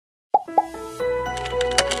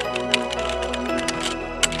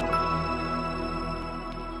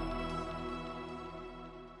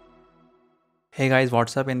Hey guys,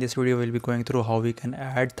 what's up? In this video we'll be going through how we can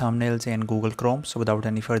add thumbnails in Google Chrome. So without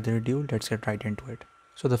any further ado, let's get right into it.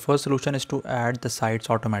 So the first solution is to add the sites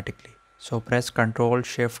automatically. So press Ctrl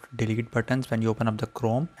Shift Delete buttons when you open up the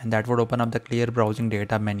Chrome, and that would open up the clear browsing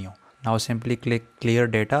data menu. Now simply click clear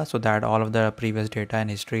data so that all of the previous data and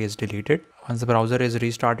history is deleted. Once the browser is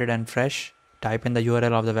restarted and fresh, type in the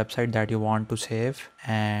URL of the website that you want to save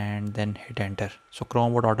and then hit enter. So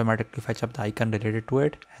Chrome would automatically fetch up the icon related to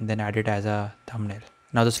it and then add it as a thumbnail.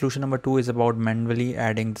 Now the solution number 2 is about manually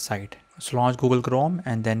adding the site. So launch Google Chrome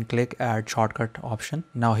and then click add shortcut option.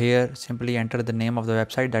 Now here simply enter the name of the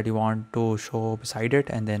website that you want to show beside it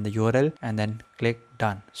and then the URL and then click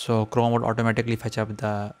done. So Chrome would automatically fetch up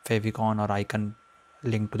the favicon or icon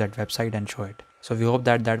link to that website and show it. So we hope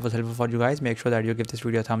that was helpful for you guys. Make sure that you give this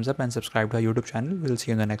video a thumbs up and subscribe to our YouTube channel. We'll see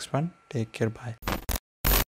you in the next one. Take care. Bye.